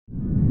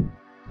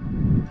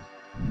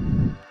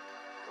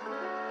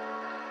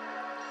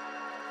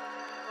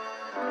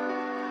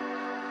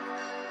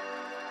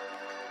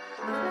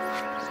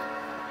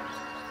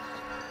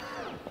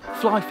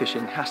Fly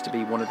fishing has to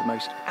be one of the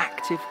most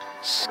active,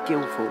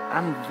 skillful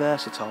and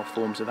versatile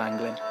forms of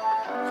angling.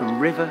 From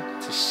river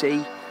to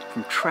sea,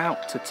 from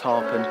trout to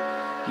tarpon,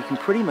 you can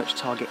pretty much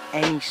target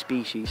any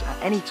species at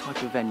any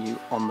type of venue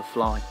on the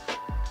fly.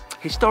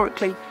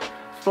 Historically,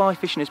 fly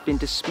fishing has been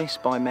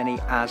dismissed by many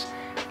as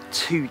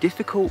too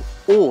difficult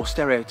or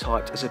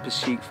stereotyped as a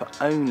pursuit for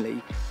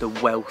only the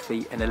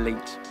wealthy and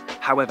elite.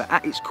 However,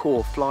 at its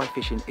core, fly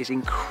fishing is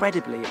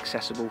incredibly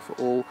accessible for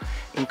all,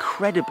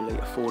 incredibly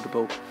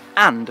affordable,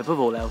 and above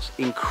all else,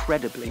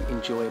 incredibly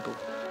enjoyable.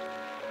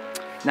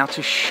 Now,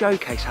 to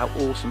showcase how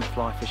awesome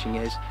fly fishing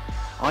is,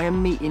 I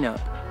am meeting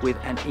up with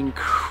an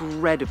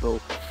incredible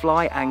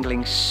fly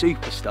angling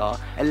superstar,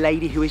 a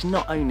lady who is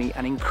not only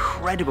an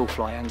incredible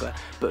fly angler,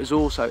 but has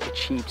also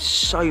achieved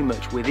so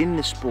much within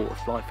the sport of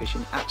fly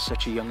fishing at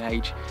such a young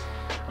age.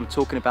 I'm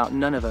talking about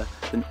none other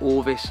than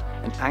Orvis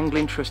and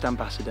Angling Trust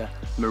Ambassador,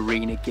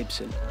 Marina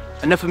Gibson.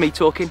 Enough of me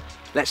talking,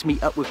 let's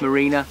meet up with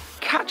Marina,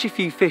 catch a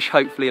few fish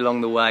hopefully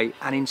along the way,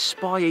 and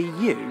inspire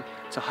you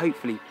to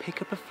hopefully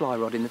pick up a fly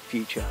rod in the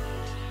future.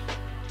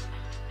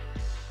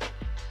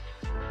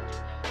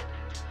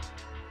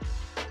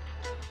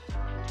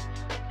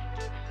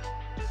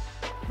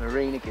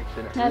 Marina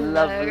Gibson,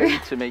 hello. Lovely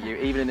to meet you,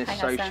 even in this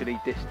socially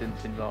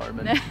distanced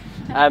environment.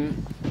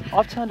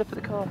 I've turned up at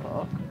the car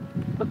park,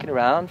 looking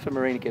around for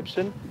Marina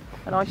Gibson,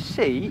 and I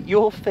see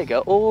your figure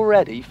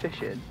already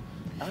fishing.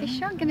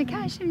 Fish aren't going to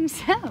catch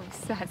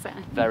themselves,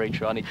 Hassan. Very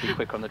true, I need to be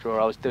quicker on the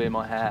draw, I was doing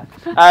my hair.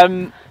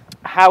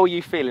 How are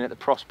you feeling at the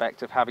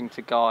prospect of having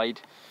to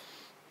guide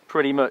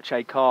pretty much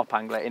a carp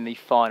angler in the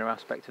finer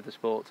aspect of the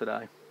sport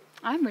today?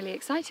 I'm really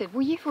excited.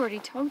 Well, you've already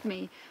told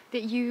me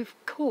that you've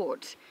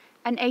caught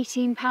an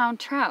 18-pound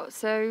trout,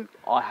 so...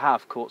 I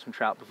have caught some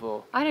trout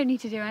before. I don't need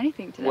to do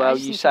anything today. Well, I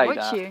just you need say to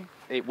watch that. You.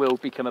 It will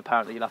become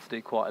apparent that you'll have to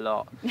do quite a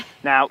lot.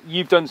 Now,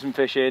 you've done some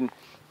fishing,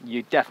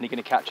 you're definitely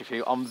going to catch a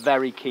few. I'm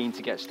very keen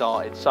to get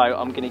started, so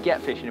I'm going to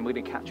get fishing and we're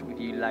going to catch up with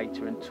you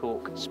later and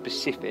talk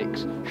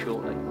specifics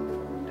shortly.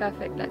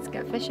 Perfect, let's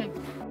get fishing.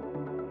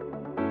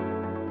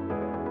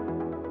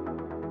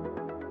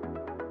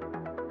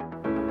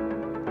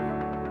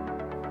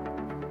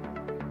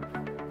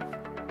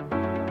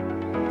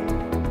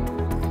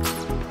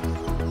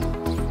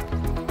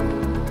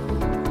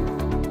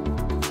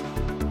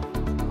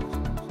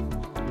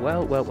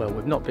 Well,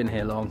 we've not been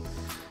here long.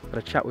 Got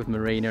a chat with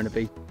Marina and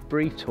a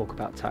brief talk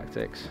about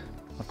tactics.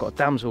 I've got a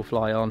damsel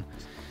fly on,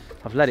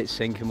 I've let it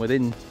sink, and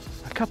within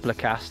a couple of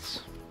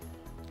casts,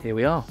 here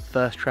we are,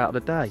 first trout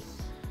of the day.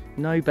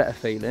 No better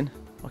feeling,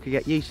 I could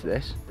get used to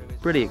this.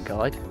 Brilliant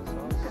guide,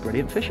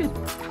 brilliant fishing.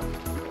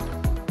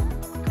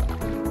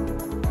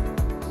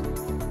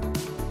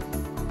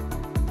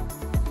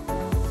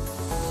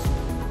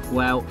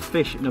 Well,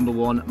 fish number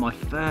one, my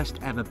first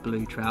ever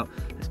blue trout.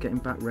 Let's get him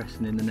back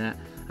resting in the net.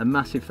 A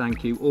massive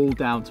thank you, all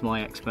down to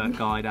my expert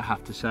guide, I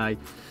have to say.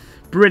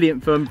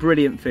 Brilliant fun,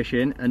 brilliant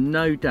fishing, and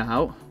no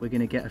doubt we're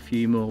going to get a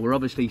few more. We're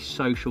obviously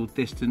social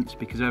distance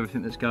because of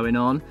everything that's going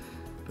on,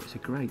 but it's a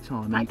great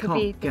time. That could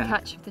be the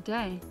catch of the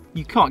day.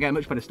 You can't get a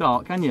much better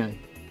start, can you?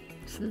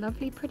 It's a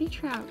lovely, pretty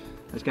trout.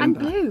 Let's get him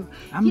back. Blue.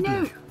 And you blue.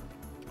 know,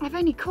 I've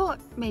only caught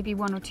maybe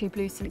 1 or 2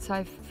 blues since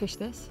I've fished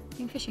this. I've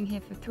been fishing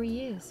here for 3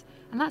 years,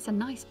 and that's a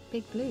nice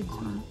big blue as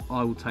well.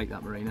 I will take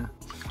that, Marina.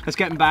 Let's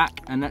get him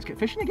back and let's get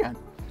fishing again.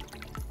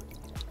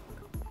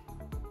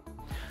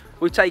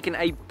 We've taken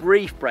a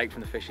brief break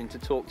from the fishing to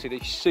talk to the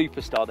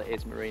superstar that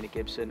is Marina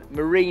Gibson.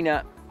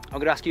 Marina, I'm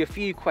going to ask you a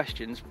few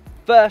questions.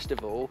 First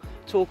of all,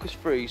 talk us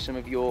through some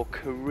of your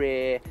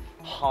career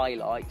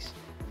highlights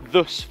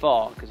thus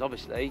far, because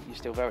obviously you're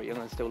still very young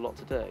and there's still a lot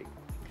to do.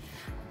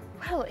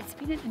 Well, it's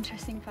been an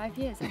interesting 5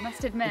 years, I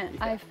must admit.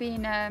 Yeah.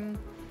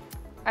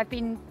 I've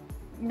been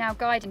now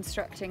guide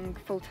instructing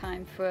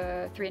full-time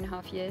for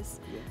 3.5 years.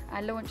 Yeah.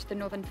 I launched the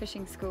Northern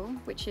Fishing School,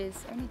 which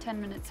is only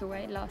 10 minutes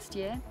away, last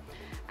year.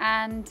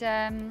 And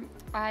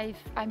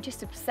I'm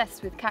just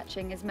obsessed with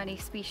catching as many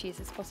species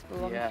as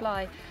possible on the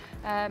fly.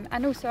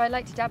 And also I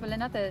like to dabble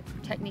in other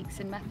techniques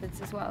and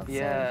methods as well.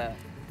 Yeah. So.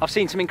 I've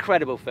seen some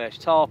incredible fish,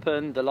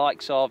 tarpon, the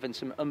likes of, and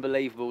some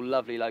unbelievable,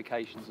 lovely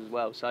locations as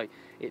well. So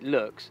it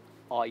looks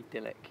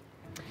idyllic.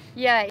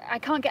 Yeah, I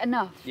can't get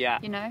enough. Yeah.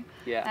 You know.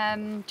 Yeah.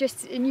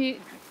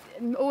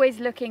 I'm always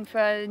looking for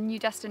a new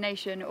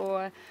destination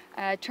or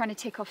trying to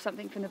tick off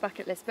something from the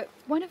bucket list. But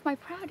one of my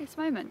proudest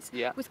moments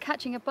was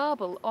catching a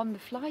barbel on the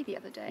fly the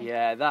other day.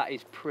 Yeah, that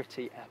is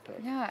pretty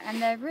epic. Yeah, and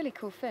they're really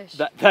cool fish.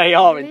 They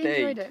are really indeed.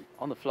 Enjoyed it.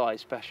 On the fly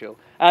is special.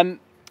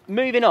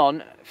 Moving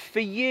on, for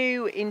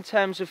you in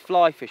terms of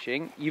fly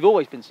fishing, you've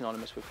always been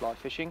synonymous with fly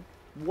fishing.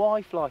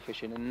 Why fly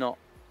fishing and not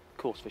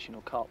coarse fishing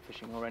or carp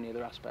fishing or any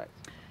other aspect?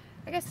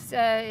 I guess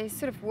it's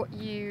sort of what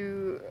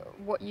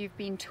you've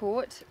been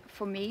taught.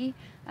 For me,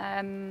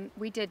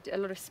 we did a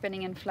lot of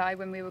spinning and fly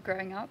when we were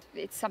growing up.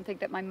 It's something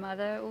that my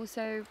mother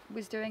also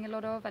was doing a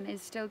lot of and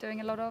is still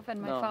doing a lot of,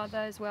 and my father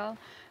as well.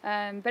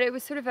 But it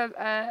was sort of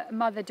a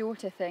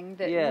mother-daughter thing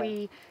that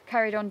we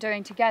carried on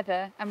doing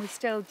together, and we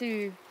still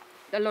do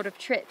a lot of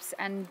trips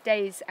and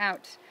days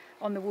out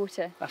on the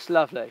water. That's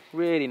lovely,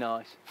 really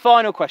nice.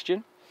 Final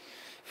question.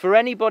 For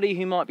anybody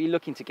who might be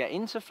looking to get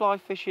into fly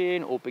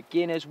fishing or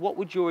beginners, what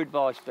would your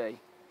advice be?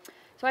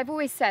 So I've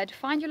always said,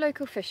 find your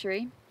local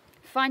fishery,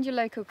 find your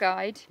local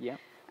guide,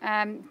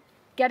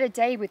 get a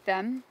day with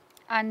them,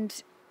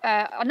 and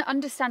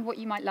understand what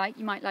you might like.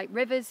 You might like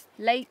rivers,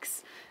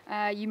 lakes,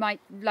 you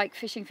might like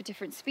fishing for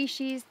different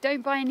species.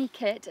 Don't buy any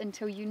kit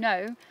until you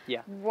know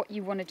what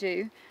you want to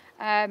do.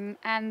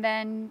 And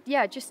then,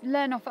 just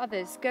learn off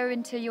others. Go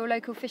into your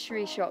local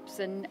fishery shops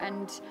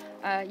and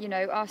you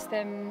know, ask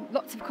them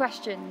lots of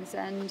questions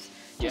and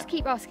just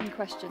keep asking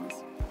questions.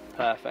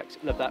 Perfect,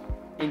 love that.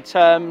 In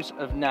terms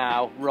of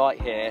now, right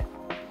here,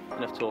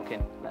 enough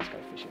talking, let's go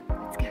fishing.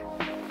 Let's go.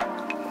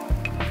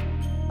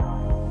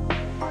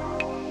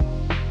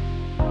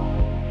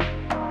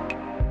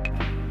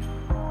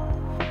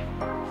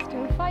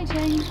 Still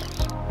fighting.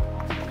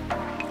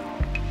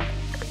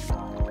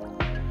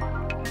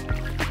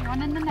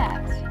 One in the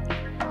net.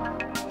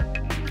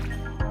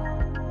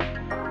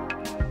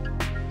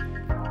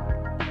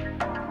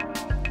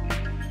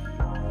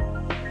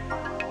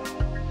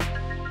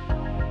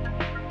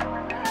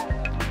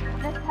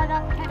 Let's head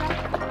up, head up.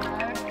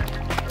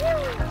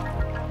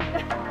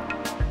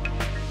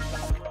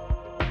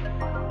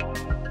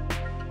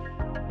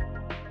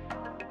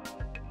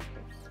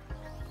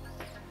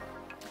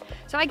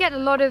 So I get a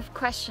lot of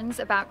questions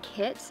about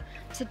kit.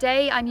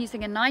 Today I'm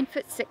using a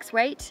 9'6"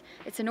 weight.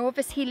 It's an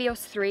Orvis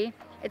Helios 3.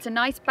 It's a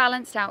nice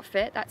balanced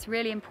outfit. That's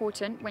really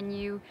important when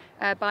you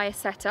buy a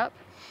setup.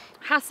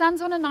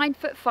 Hassan's on a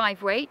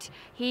 9'5" weight.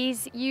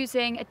 He's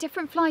using a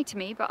different fly to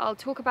me, but I'll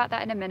talk about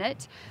that in a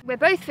minute. We're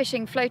both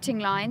fishing floating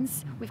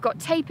lines. We've got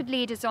tapered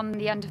leaders on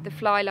the end of the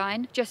fly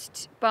line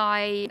just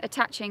by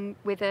attaching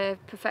with a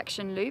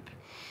perfection loop.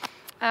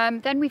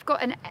 Then we've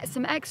got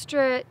some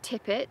extra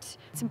tippet.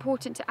 It's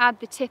important to add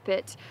the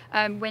tippet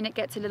when it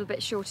gets a little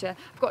bit shorter.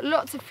 I've got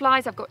lots of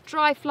flies. I've got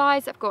dry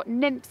flies, I've got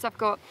nymphs, I've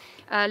got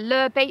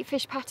lure bait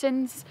fish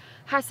patterns.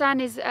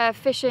 Hassan is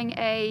fishing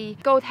a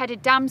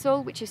gold-headed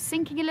damsel, which is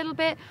sinking a little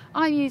bit.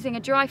 I'm using a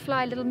dry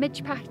fly, little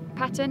midge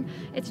pattern.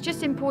 It's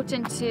just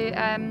important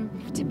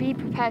to be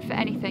prepared for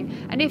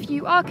anything. And if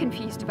you are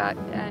confused about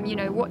you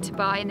know, what to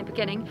buy in the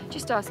beginning,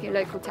 just ask your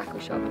local tackle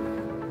shop.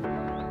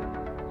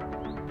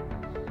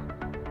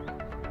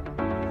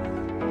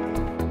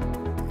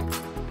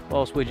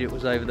 Whilst Widget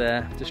was over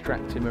there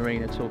distracting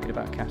Marina talking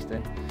about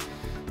casting,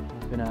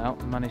 I've been out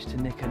and managed to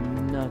nick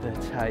another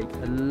take.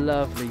 A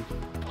lovely,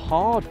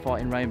 hard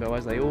fighting rainbow,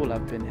 as they all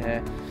have been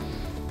here.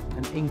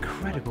 An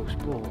incredible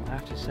sport, I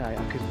have to say.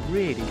 I could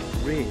really,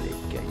 really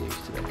get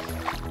used to this.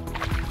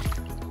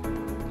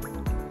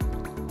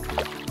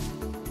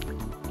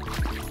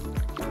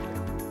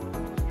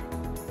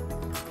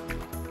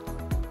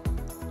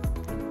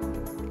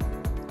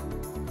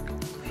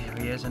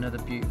 Here's another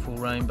beautiful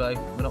rainbow.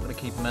 We're not going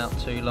to keep them out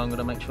too long. We're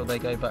going to make sure they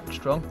go back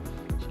strong.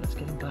 So let's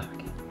get them back.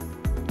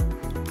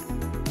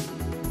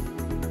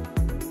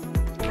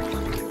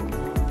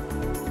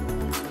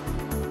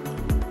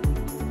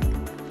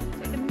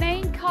 So the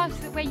main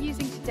cast that we're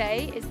using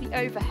today is the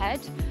overhead,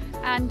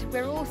 and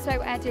we're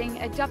also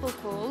adding a double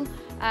haul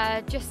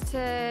just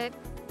to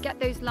get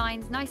those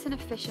lines nice and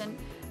efficient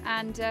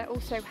and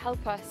also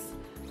help us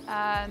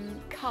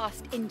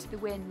cast into the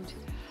wind.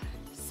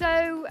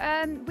 So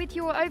with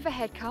your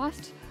overhead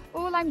cast,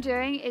 all I'm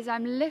doing is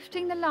I'm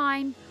lifting the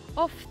line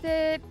off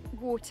the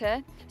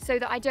water so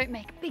that I don't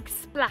make a big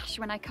splash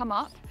when I come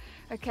up.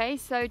 Okay,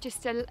 so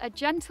just a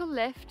gentle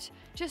lift,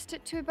 just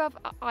to above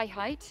eye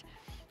height.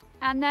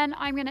 And then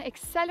I'm going to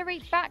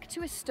accelerate back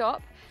to a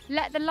stop,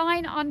 let the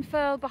line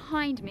unfurl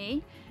behind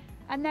me.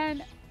 And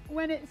then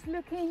when it's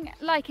looking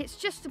like it's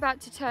just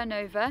about to turn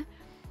over,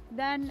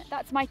 then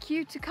that's my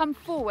cue to come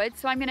forward.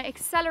 So I'm going to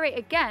accelerate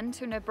again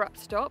to an abrupt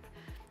stop.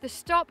 The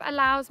stop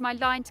allows my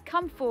line to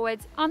come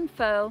forwards,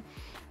 unfurl,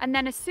 and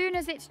then as soon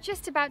as it's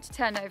just about to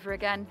turn over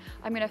again,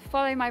 I'm going to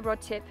follow my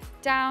rod tip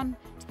down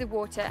to the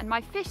water, and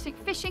my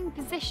fishing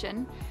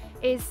position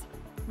is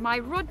my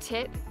rod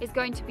tip is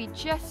going to be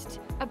just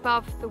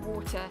above the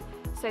water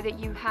so that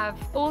you have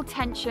all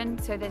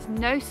tension, so there's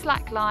no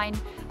slack line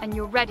and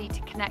you're ready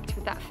to connect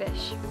with that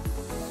fish.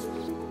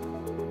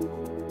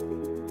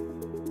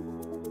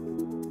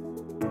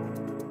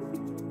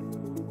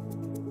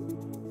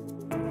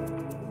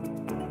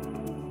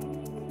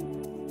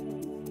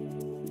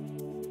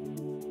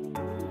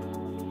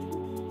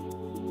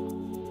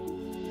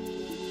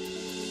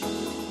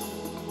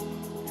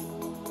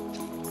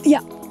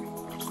 Yeah,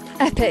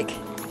 epic. There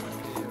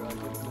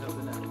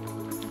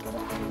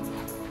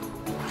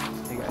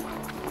you go.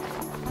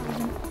 That was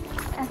an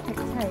epic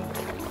take.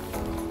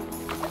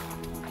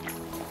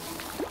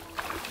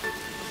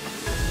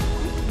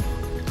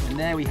 And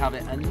there we have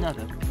it,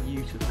 another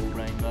beautiful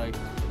rainbow.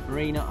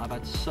 Marina, I've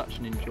had such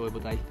an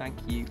enjoyable day. Thank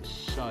you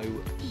so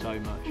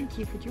much. Thank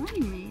you for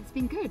joining me. It's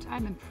been good.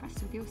 I'm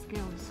impressed with your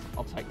skills.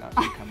 I'll take that.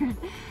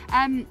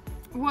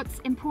 What's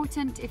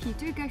important if you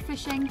do go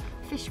fishing,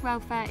 fish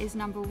welfare is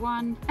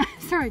 #1.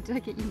 Sorry, did I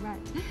get you right?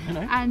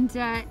 No. And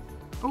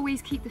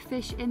Always keep the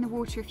fish in the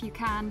water if you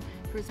can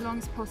for as long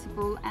as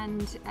possible,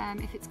 and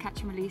if it's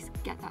catch and release,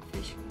 get that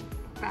fish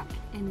back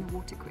in the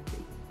water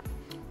quickly.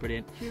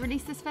 Brilliant. Should we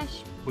release this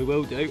fish? We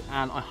will do,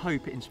 and I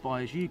hope it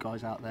inspires you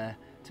guys out there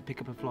to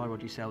pick up a fly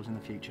rod yourselves in the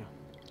future.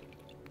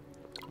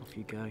 Off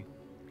you go.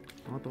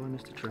 Bye bye,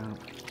 Mr. Trout.